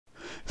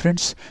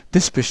Friends,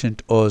 this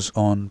patient was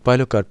on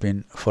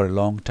pilocarpine for a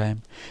long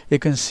time. You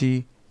can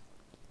see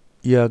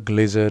EAG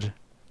laser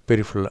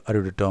peripheral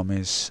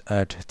iridotomies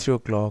at 3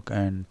 o'clock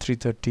and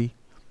 3:30.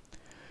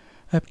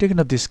 I have taken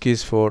up this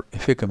case for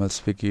Phaco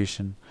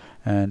emulsification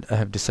and I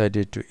have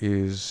decided to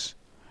use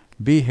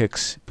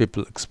B-HEX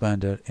pupil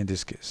expander in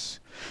this case.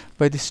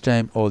 By this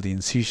time all the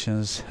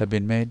incisions have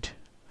been made,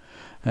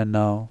 and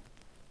now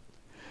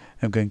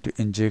I'm going to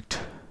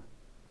inject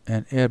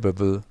an air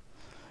bubble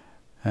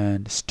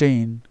and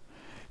stain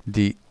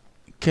the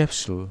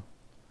capsule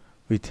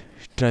with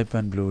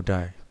trypan blue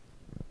dye.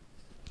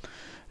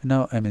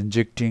 Now I'm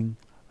injecting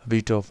a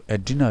bit of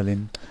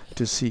adrenaline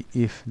to see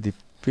if the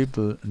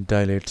pupil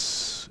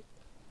dilates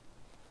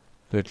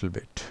a little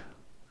bit,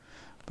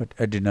 but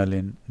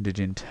adrenaline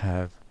didn't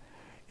have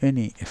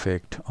any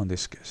effect on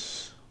this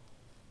case.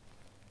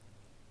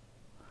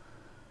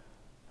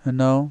 And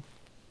now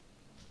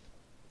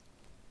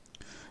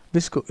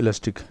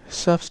viscoelastic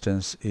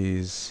substance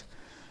is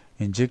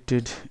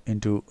injected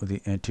into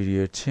the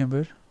anterior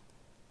chamber,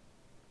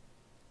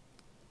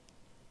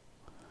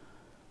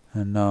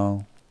 and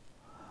now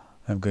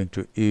I'm going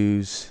to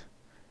use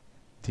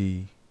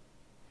the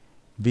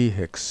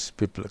B-HEX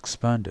pupil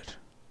expander.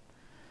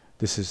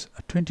 This is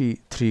a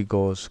 23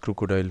 gauge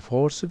crocodile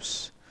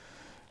forceps,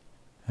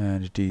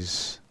 and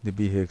the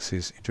B-HEX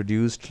is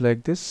introduced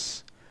like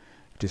this.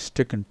 It is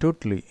taken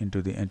totally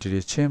into the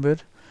anterior chamber,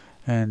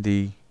 and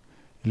the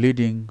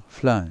leading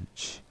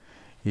flange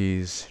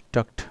is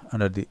tucked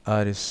under the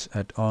iris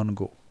at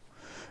on-go.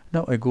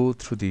 Now I go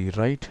through the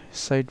right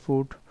side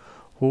port,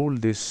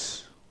 hold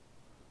this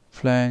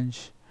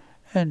flange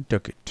and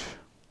tuck it.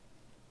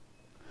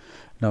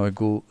 Now I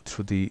go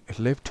through the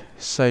left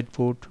side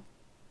port,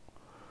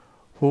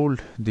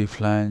 hold the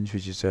flange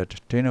which is at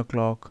 10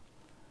 o'clock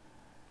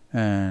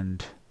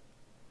and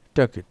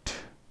tuck it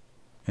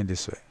in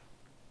this way.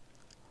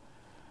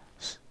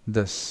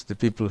 Thus the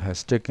pupil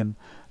has taken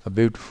a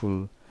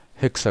beautiful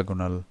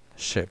hexagonal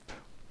shape.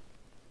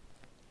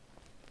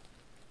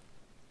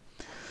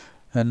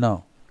 And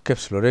now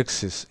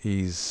capsulorhexis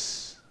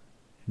is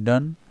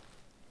done.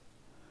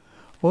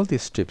 All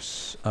these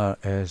steps are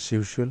as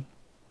usual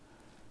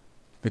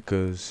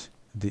because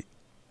the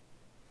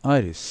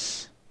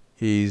iris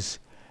is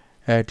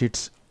at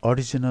its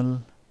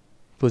original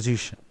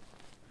position.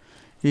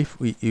 If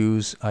we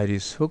use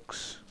iris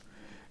hooks,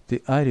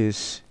 the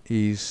iris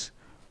is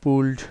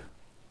pulled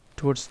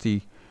towards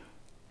the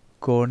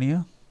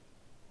cornea,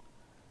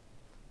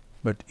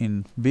 but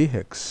in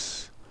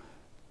B-HEX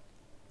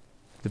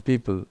the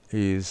pupil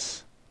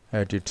is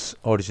at its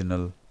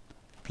original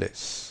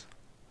place.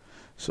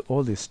 So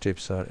all these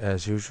steps are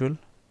as usual,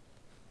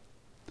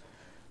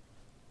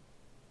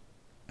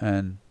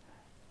 and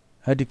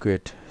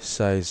adequate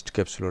sized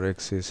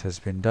capsulorhexis has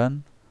been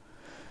done.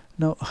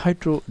 Now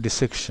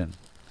hydrodissection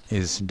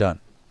is done.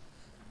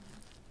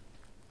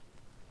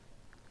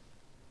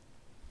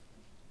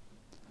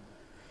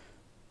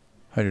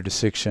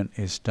 Hydrodissection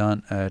is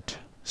done at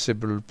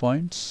several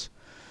points.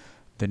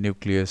 The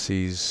nucleus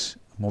is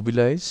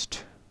mobilized,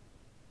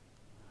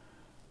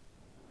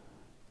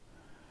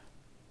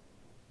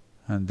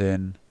 and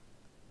then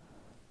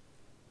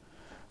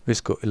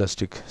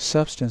viscoelastic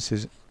substance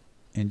is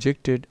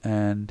injected,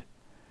 and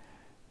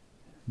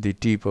the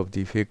tip of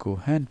the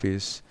Phaco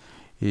handpiece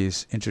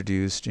is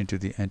introduced into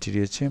the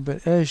anterior chamber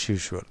as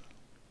usual.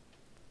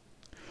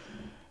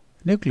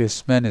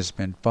 Nucleus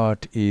management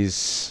part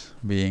is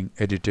being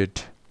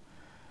edited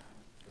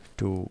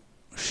to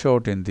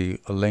shorten the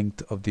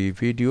length of the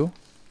video.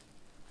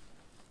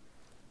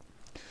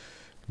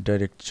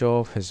 Direct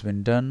chop has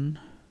been done,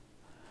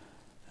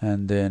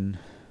 and then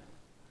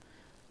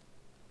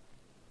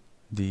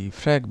the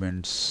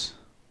fragments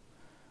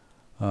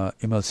are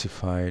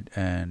emulsified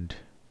and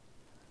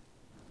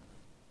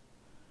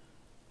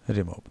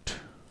removed.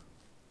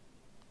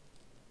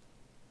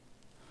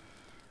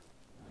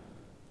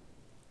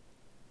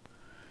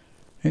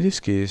 In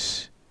this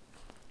case,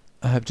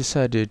 I have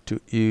decided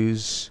to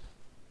use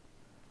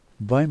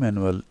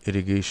bimanual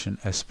irrigation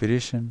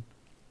aspiration,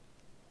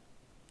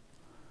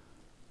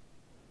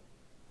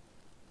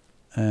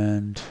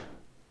 and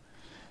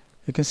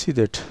you can see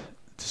that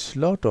there's a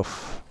lot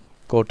of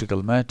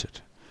cortical matter,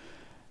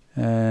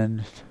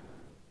 and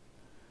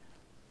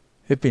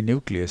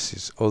epinucleus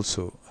is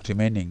also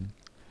remaining,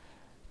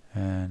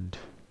 and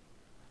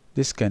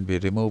this can be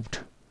removed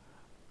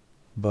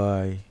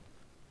by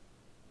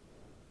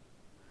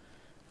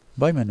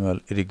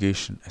bimanual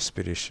irrigation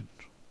aspiration.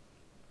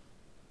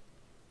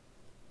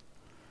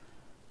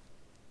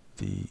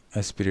 The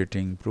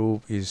aspirating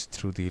probe is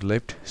through the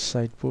left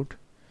side port,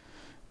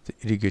 the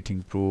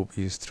irrigating probe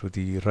is through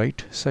the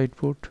right side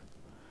port,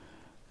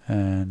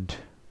 and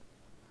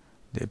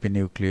the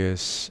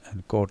epinucleus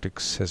and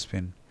cortex has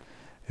been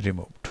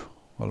removed.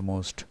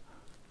 Almost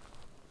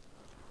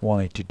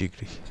 180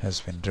 degree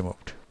has been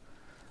removed.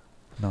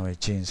 Now I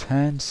change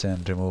hands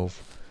and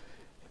remove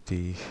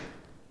the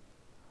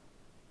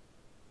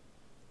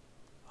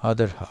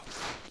other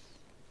half.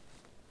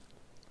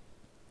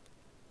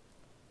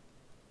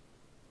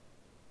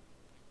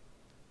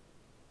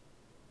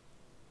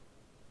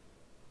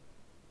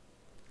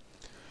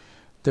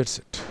 That's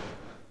it.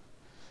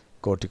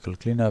 Cortical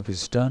cleanup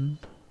is done.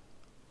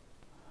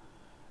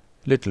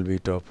 Little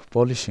bit of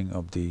polishing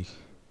of the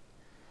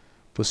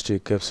posterior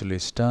capsule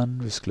is done.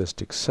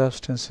 Viscoelastic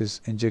substance is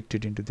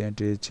injected into the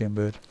anterior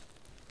chamber,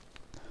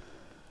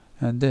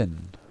 and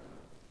then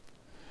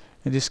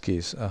in this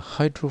case a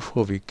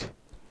hydrophobic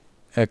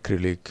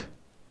acrylic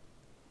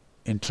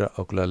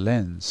intraocular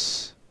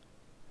lens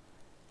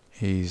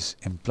is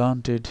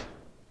implanted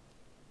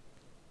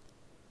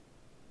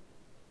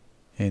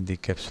in the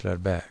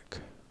capsular bag.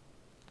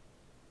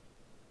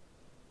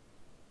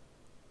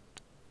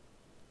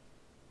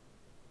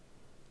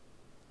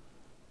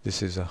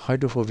 This is a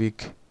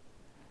hydrophobic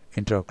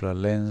intraocular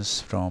lens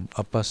from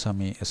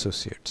Appasamy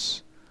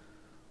Associates,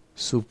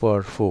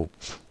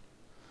 Superphobe.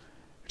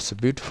 It's a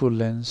beautiful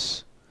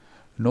lens,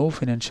 no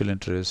financial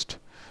interest,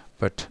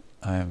 but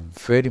I am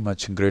very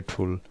much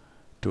grateful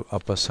to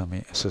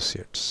Appasamy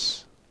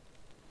Associates.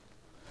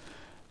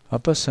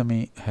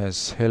 Appasamy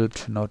has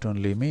helped not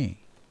only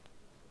me,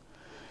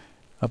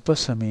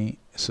 Appasamy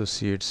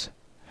Associates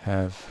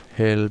have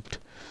helped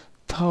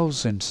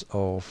thousands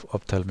of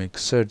ophthalmic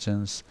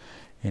surgeons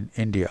in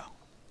India.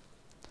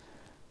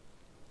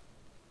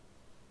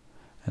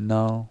 And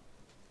now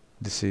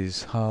this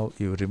is how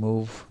you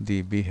remove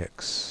the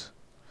B-HEX.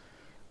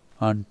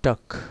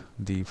 Untuck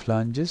the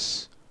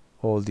flanges,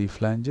 all the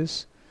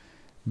flanges,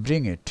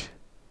 bring it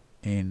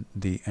in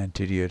the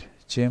anterior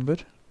chamber,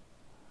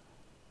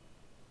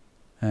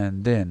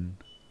 and then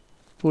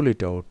pull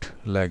it out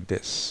like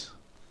this.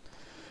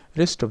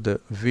 Rest of the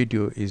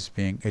video is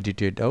being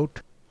edited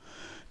out.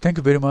 Thank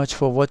you very much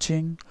for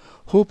watching.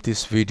 Hope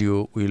this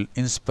video will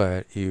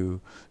inspire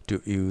you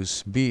to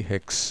use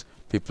B-HEX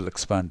pupil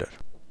expander.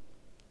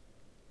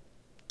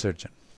 Surgeon.